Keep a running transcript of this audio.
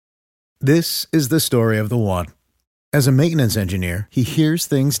This is the story of the one. As a maintenance engineer, he hears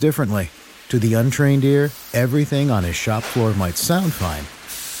things differently. To the untrained ear, everything on his shop floor might sound fine,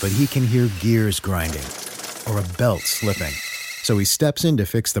 but he can hear gears grinding or a belt slipping. So he steps in to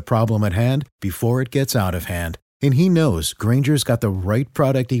fix the problem at hand before it gets out of hand. And he knows Grainger's got the right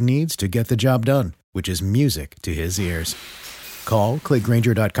product he needs to get the job done, which is music to his ears. Call, click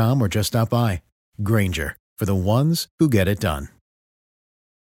Grainger.com, or just stop by. Grainger, for the ones who get it done.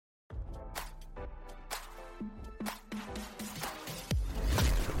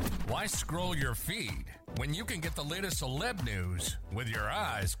 Why scroll your feed when you can get the latest celeb news with your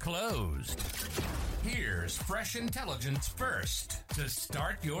eyes closed? Here's fresh intelligence first to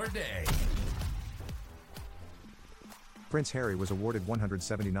start your day. Prince Harry was awarded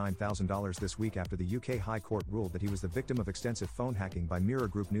 $179,000 this week after the UK High Court ruled that he was the victim of extensive phone hacking by Mirror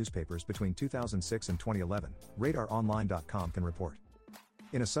Group newspapers between 2006 and 2011, RadarOnline.com can report.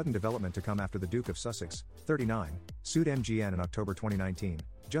 In a sudden development to come after the Duke of Sussex, 39, sued MGN in October 2019,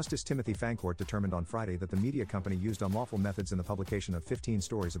 Justice Timothy Fancourt determined on Friday that the media company used unlawful methods in the publication of 15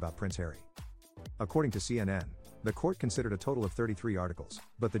 stories about Prince Harry. According to CNN, the court considered a total of 33 articles,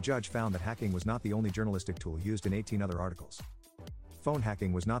 but the judge found that hacking was not the only journalistic tool used in 18 other articles. Phone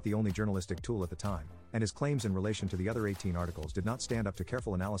hacking was not the only journalistic tool at the time, and his claims in relation to the other 18 articles did not stand up to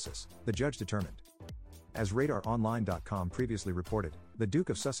careful analysis, the judge determined. As RadarOnline.com previously reported, the Duke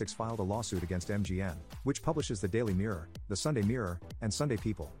of Sussex filed a lawsuit against MGN, which publishes the Daily Mirror, the Sunday Mirror, and Sunday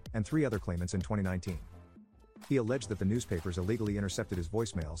People, and 3 other claimants in 2019. He alleged that the newspapers illegally intercepted his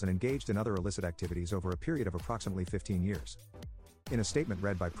voicemails and engaged in other illicit activities over a period of approximately 15 years. In a statement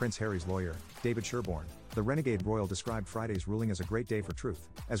read by Prince Harry's lawyer, David Sherborne, the renegade royal described Friday's ruling as a great day for truth,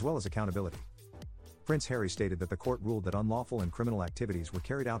 as well as accountability. Prince Harry stated that the court ruled that unlawful and criminal activities were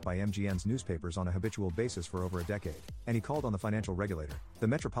carried out by MGN's newspapers on a habitual basis for over a decade, and he called on the financial regulator, the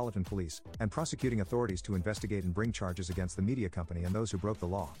Metropolitan Police, and prosecuting authorities to investigate and bring charges against the media company and those who broke the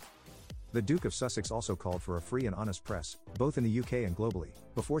law. The Duke of Sussex also called for a free and honest press, both in the UK and globally,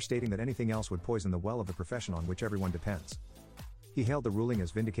 before stating that anything else would poison the well of the profession on which everyone depends. He hailed the ruling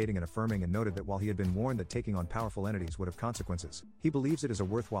as vindicating and affirming and noted that while he had been warned that taking on powerful entities would have consequences, he believes it is a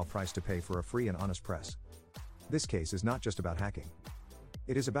worthwhile price to pay for a free and honest press. This case is not just about hacking.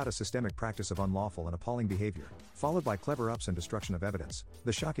 It is about a systemic practice of unlawful and appalling behavior, followed by clever ups and destruction of evidence,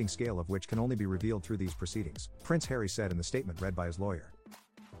 the shocking scale of which can only be revealed through these proceedings, Prince Harry said in the statement read by his lawyer.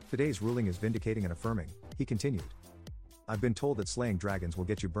 Today's ruling is vindicating and affirming, he continued. I've been told that slaying dragons will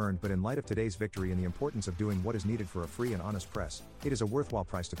get you burned, but in light of today's victory and the importance of doing what is needed for a free and honest press, it is a worthwhile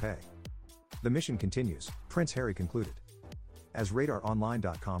price to pay. The mission continues, Prince Harry concluded. As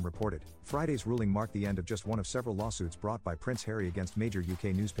RadarOnline.com reported, Friday's ruling marked the end of just one of several lawsuits brought by Prince Harry against major UK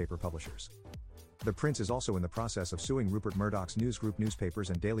newspaper publishers. The Prince is also in the process of suing Rupert Murdoch's News Group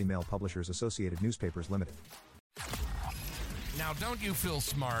newspapers and Daily Mail Publishers Associated Newspapers Limited. Now don't you feel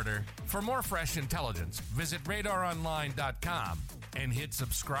smarter? For more fresh intelligence, visit RadarOnline.com and hit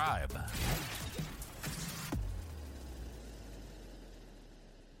subscribe.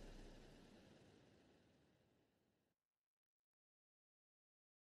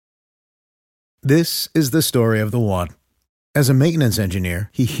 This is the story of the one. As a maintenance engineer,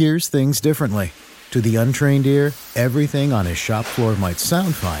 he hears things differently. To the untrained ear, everything on his shop floor might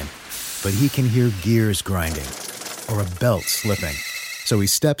sound fine, but he can hear gears grinding or a belt slipping. So he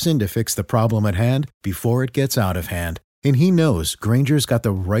steps in to fix the problem at hand before it gets out of hand. And he knows Grainger's got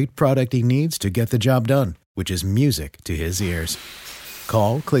the right product he needs to get the job done, which is music to his ears.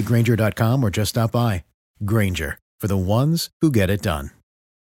 Call, click Grainger.com, or just stop by. Grainger, for the ones who get it done.